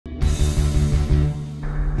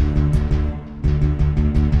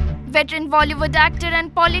Veteran Bollywood actor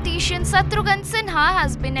and politician Shatrughan Sinha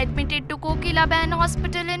has been admitted to Kokilaben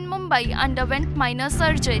hospital in Mumbai, underwent minor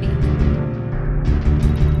surgery.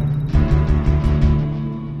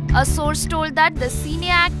 A source told that the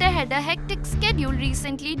senior actor had a hectic schedule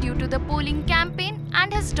recently due to the polling campaign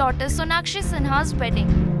and his daughter Sonakshi Sinha's wedding.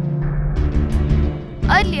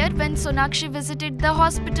 Earlier, when Sonakshi visited the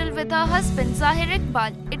hospital with her husband Zaheer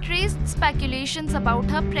Iqbal, it raised speculations about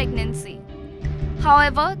her pregnancy.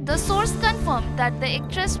 However, the source confirmed that the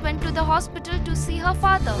actress went to the hospital to see her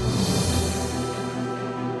father.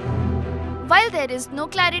 While there is no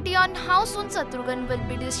clarity on how soon Shatrughan will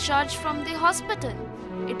be discharged from the hospital,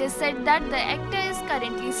 it is said that the actor is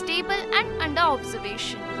currently stable and under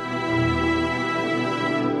observation.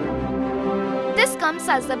 This comes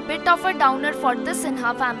as a bit of a downer for the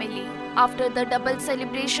Sinha family. After the double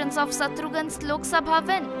celebrations of Shatrughan's Lok Sabha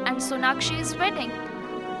win and Sonakshi's wedding,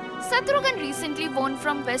 Shatrughan recently won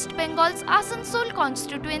from West Bengal's Asansol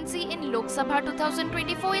constituency in Lok Sabha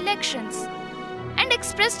 2024 elections and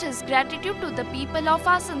expressed his gratitude to the people of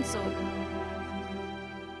Asansol.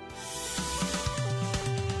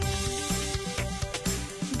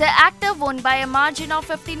 The actor won by a margin of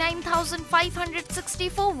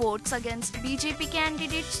 59,564 votes against BJP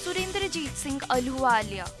candidate Surendrajit Singh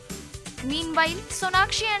Ahluwalia. Meanwhile,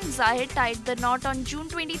 Sonakshi and Zaheer tied the knot on June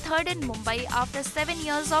 23rd in Mumbai after 7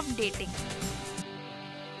 years of dating.